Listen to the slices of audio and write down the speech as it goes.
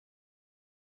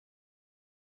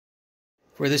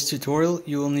For this tutorial,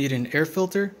 you will need an air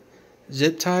filter,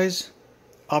 zip ties,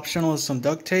 optional is some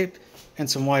duct tape, and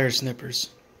some wire snippers.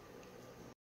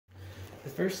 The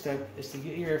first step is to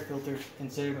get your air filter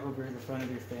and set it over the front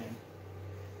of your fan.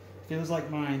 If it was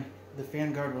like mine, the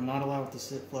fan guard will not allow it to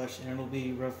sit flush and it will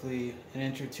be roughly an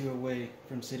inch or two away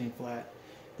from sitting flat.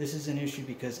 This is an issue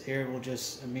because air will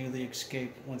just immediately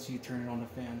escape once you turn it on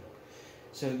the fan.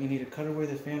 So you need to cut away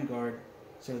the fan guard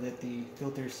so that the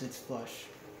filter sits flush.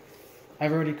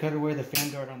 I've already cut away the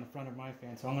fan guard on the front of my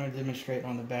fan, so I'm going to demonstrate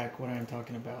on the back what I'm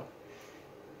talking about.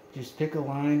 Just pick a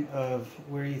line of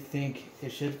where you think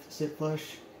it should sit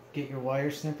flush, get your wire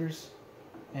snippers,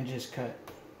 and just cut.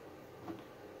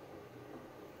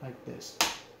 Like this.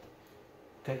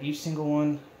 Cut each single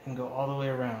one and go all the way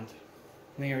around.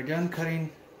 When you're done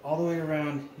cutting all the way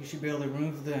around, you should be able to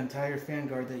remove the entire fan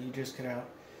guard that you just cut out,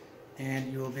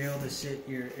 and you will be able to sit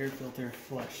your air filter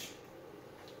flush.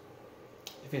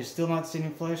 If it's still not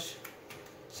sitting flush,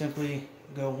 simply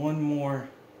go one more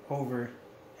over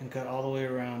and cut all the way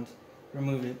around,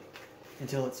 remove it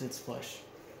until it sits flush.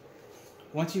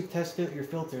 Once you've tested your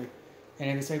filter and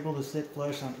it is able to sit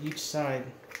flush on each side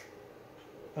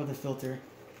of the filter,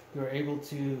 you are able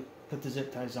to put the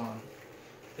zip ties on.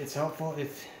 It's helpful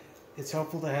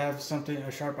to have something,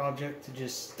 a sharp object, to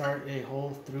just start a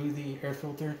hole through the air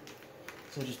filter.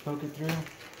 So just poke it through.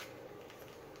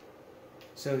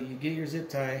 So you get your zip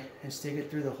tie and stick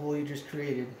it through the hole you just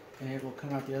created, and it will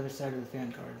come out the other side of the fan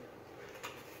guard.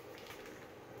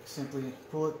 Simply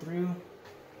pull it through,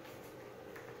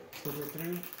 slip it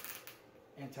through,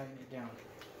 and tighten it down.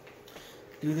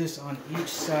 Do this on each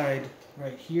side,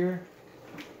 right here,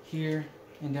 here,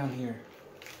 and down here.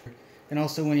 And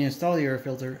also when you install the air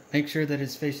filter, make sure that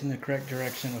it's facing the correct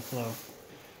direction of flow.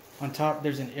 On top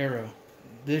there's an arrow.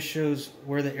 This shows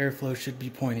where the airflow should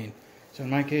be pointing. So in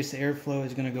my case, the airflow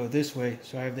is going to go this way,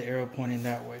 so I have the arrow pointing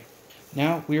that way.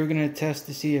 Now we are going to test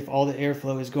to see if all the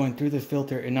airflow is going through the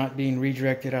filter and not being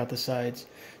redirected out the sides.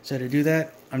 So to do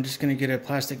that, I'm just going to get a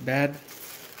plastic pad,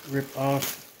 rip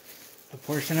off a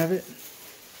portion of it.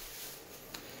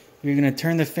 You're going to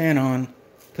turn the fan on,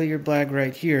 put your bag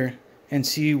right here, and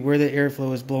see where the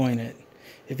airflow is blowing it.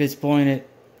 If it's blowing it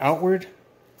outward,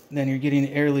 then you're getting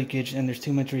air leakage and there's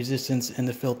too much resistance in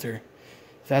the filter.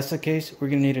 If that's the case, we're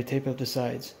going to need to tape up the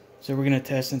sides. So we're going to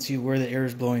test and see where the air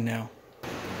is blowing now.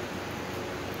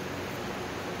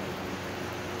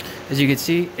 As you can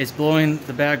see, it's blowing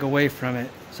the bag away from it.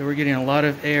 So we're getting a lot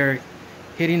of air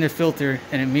hitting the filter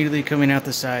and immediately coming out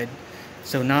the side.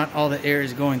 So not all the air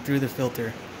is going through the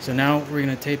filter. So now we're going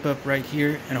to tape up right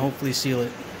here and hopefully seal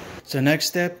it. So next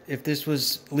step, if this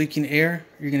was leaking air,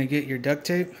 you're going to get your duct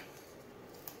tape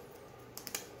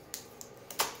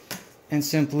and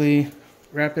simply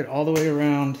wrap it all the way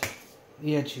around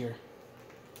the edge here.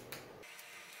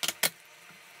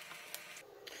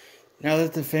 Now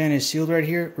that the fan is sealed right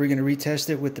here, we're going to retest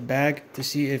it with the bag to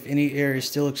see if any air is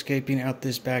still escaping out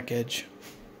this back edge.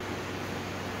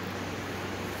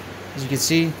 As you can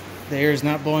see, the air is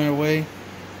not blowing away.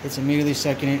 It's immediately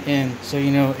sucking it in, so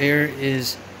you know air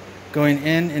is going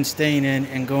in and staying in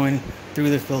and going through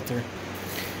the filter.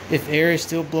 If air is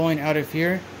still blowing out of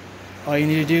here, all you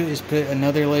need to do is put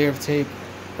another layer of tape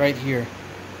right here.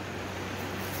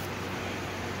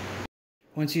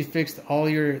 Once you've fixed all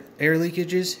your air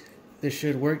leakages, this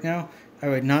should work now. I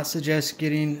would not suggest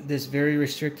getting this very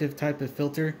restrictive type of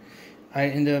filter. I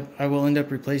will end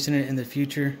up replacing it in the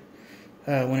future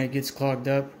when it gets clogged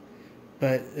up,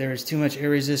 but there is too much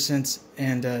air resistance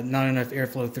and not enough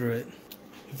airflow through it.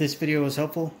 If this video was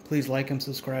helpful, please like and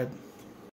subscribe.